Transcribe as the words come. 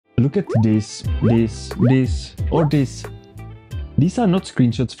Look at this, or this. These are not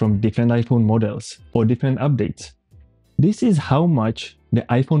screenshots from different iPhone models or different updates. This is how much the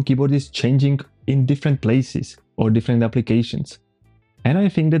iPhone keyboard is changing in different places or different applications. And I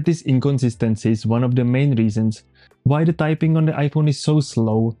think that this inconsistency is one of the main reasons why the typing on the iPhone is so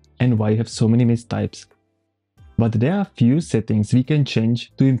slow and why I have so many mistypes. But there are a few settings we can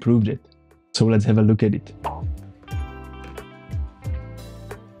change to improve that. So let's have a look at it.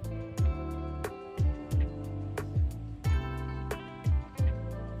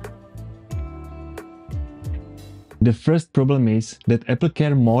 The first problem is that Apple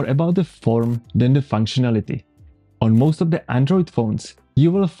care more about the form than the functionality. On most of the Android phones, you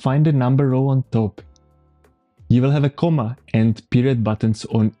will find the number row on top. You will have a comma and period buttons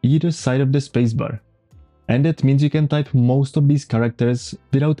on either side of the spacebar. And that means you can type most of these characters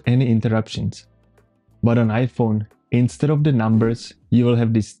without any interruptions. But on iPhone, instead of the numbers, you will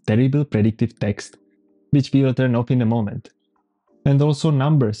have this terrible predictive text, which we will turn off in a moment. And also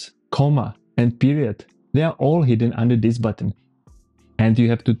numbers, comma and period. They are all hidden under this button. And you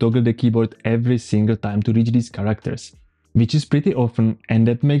have to toggle the keyboard every single time to reach these characters, which is pretty often, and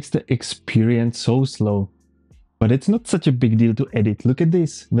that makes the experience so slow. But it's not such a big deal to edit. Look at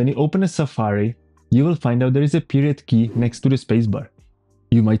this. When you open a Safari, you will find out there is a period key next to the spacebar.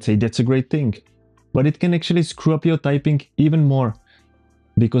 You might say that's a great thing, but it can actually screw up your typing even more.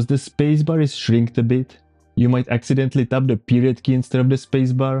 Because the spacebar is shrinked a bit, you might accidentally tap the period key instead of the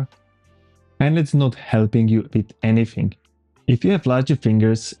spacebar, and it's not helping you with anything. If you have larger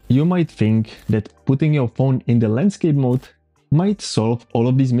fingers, you might think that putting your phone in the landscape mode might solve all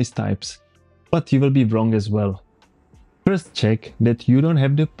of these mistypes, but you will be wrong as well. First, check that you don't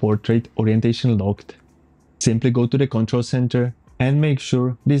have the portrait orientation locked. Simply go to the control center and make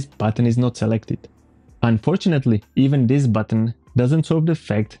sure this button is not selected. Unfortunately, even this button doesn't solve the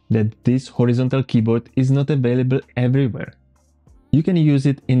fact that this horizontal keyboard is not available everywhere. You can use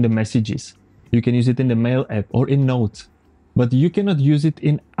it in the messages. You can use it in the Mail app or in Notes, but you cannot use it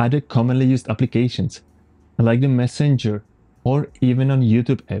in other commonly used applications, like the Messenger or even on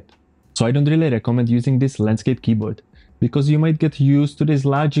YouTube app. So I don't really recommend using this landscape keyboard, because you might get used to these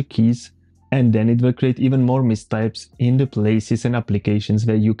larger keys and then it will create even more mistypes in the places and applications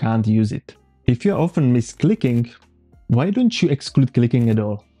where you can't use it. If you're often misclicking, why don't you exclude clicking at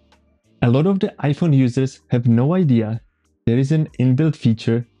all? A lot of the iPhone users have no idea there is an inbuilt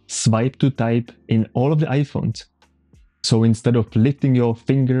feature, swipe to type, in all of the iPhones. So instead of lifting your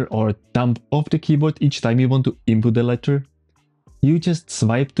finger or thumb off the keyboard each time you want to input a letter, you just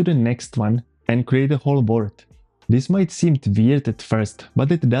swipe to the next one and create a whole word. This might seem weird at first, but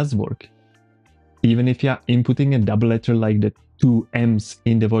it does work. Even if you are inputting a double letter like the two M's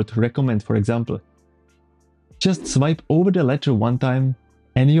in the word recommend, for example. Just swipe over the letter one time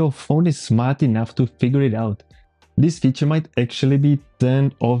and your phone is smart enough to figure it out. This feature might actually be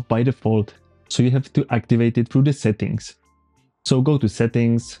turned off by default, so you have to activate it through the settings. So go to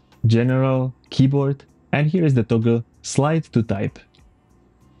Settings, General, Keyboard, and here is the toggle Slide to Type.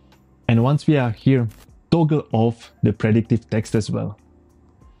 And once we are here, toggle off the predictive text as well.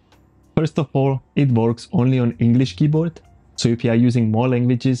 First of all, it works only on English keyboard, so if you are using more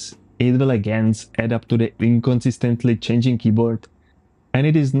languages, it will again add up to the inconsistently changing keyboard, and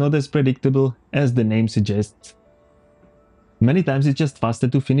it is not as predictable as the name suggests. Many times it's just faster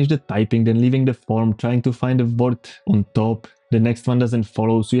to finish the typing than leaving the form trying to find a word on top. The next one doesn't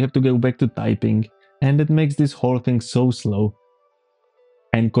follow, so you have to go back to typing, and that makes this whole thing so slow.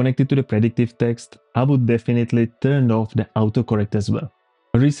 And connected to the predictive text, I would definitely turn off the autocorrect as well.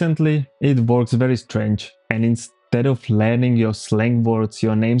 Recently, it works very strange, and instead of learning your slang words,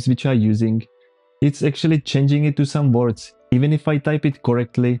 your names which you are using, it's actually changing it to some words. Even if I type it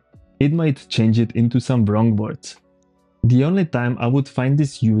correctly, it might change it into some wrong words. The only time I would find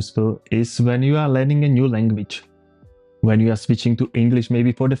this useful is when you are learning a new language. When you are switching to English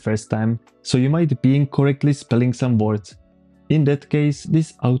maybe for the first time, so you might be incorrectly spelling some words. In that case,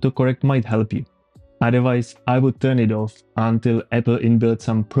 this autocorrect might help you. Otherwise, I would turn it off until Apple inbuilt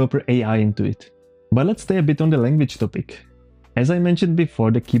some proper AI into it. But let's stay a bit on the language topic. As I mentioned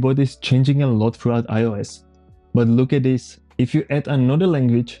before, the keyboard is changing a lot throughout iOS. But look at this, if you add another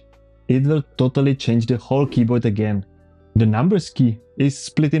language, it will totally change the whole keyboard again. The numbers key is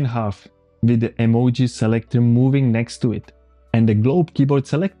split in half, with the emoji selector moving next to it, and the globe keyboard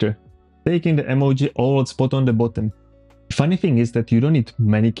selector taking the emoji old spot on the bottom. Funny thing is that you don't need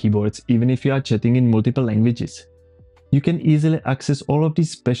many keyboards even if you are chatting in multiple languages. You can easily access all of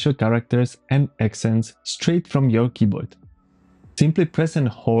these special characters and accents straight from your keyboard. Simply press and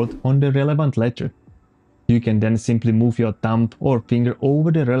hold on the relevant letter. You can then simply move your thumb or finger over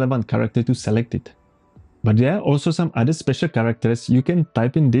the relevant character to select it. But there are also some other special characters you can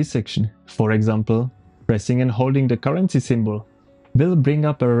type in this section. For example, pressing and holding the currency symbol will bring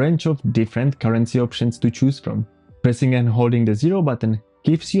up a range of different currency options to choose from. Pressing and holding the 0 button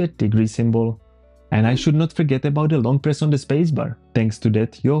gives you a degree symbol. And I should not forget about the long press on the spacebar. Thanks to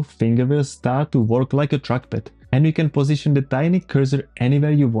that, your finger will start to work like a trackpad, and you can position the tiny cursor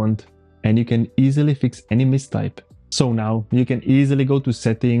anywhere you want, and you can easily fix any mistype. So now you can easily go to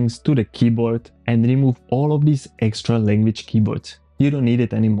settings, to the keyboard, and remove all of these extra language keyboards. You don't need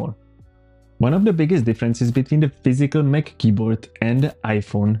it anymore. One of the biggest differences between the physical Mac keyboard and the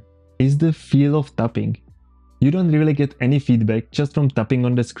iPhone is the feel of tapping. You don't really get any feedback just from tapping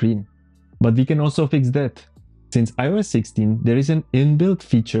on the screen. But we can also fix that. Since iOS 16, there is an inbuilt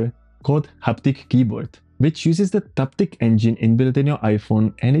feature called Haptic Keyboard, which uses the Haptic engine inbuilt in your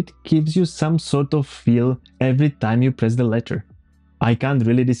iPhone, and it gives you some sort of feel every time you press the letter. I can't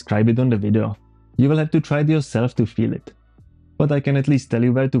really describe it on the video. You will have to try it yourself to feel it. But I can at least tell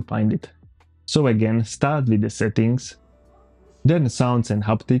you where to find it. So again, start with the settings, then sounds and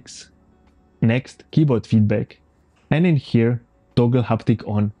haptics, next keyboard feedback, and in here toggle haptic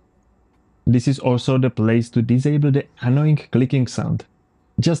on. This is also the place to disable the annoying clicking sound.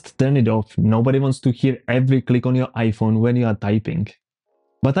 Just turn it off, nobody wants to hear every click on your iPhone when you are typing.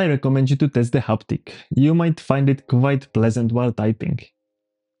 But I recommend you to test the haptic, you might find it quite pleasant while typing.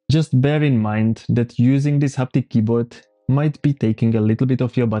 Just bear in mind that using this haptic keyboard might be taking a little bit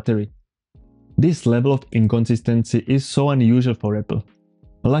of your battery. This level of inconsistency is so unusual for Apple.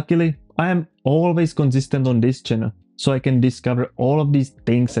 Luckily, I am always consistent on this channel, so I can discover all of these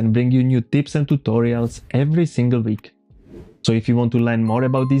things and bring you new tips and tutorials every single week. So if you want to learn more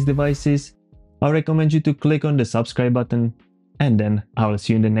about these devices, I recommend you to click on the subscribe button, and then I will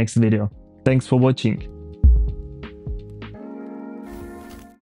see you in the next video. Thanks for watching.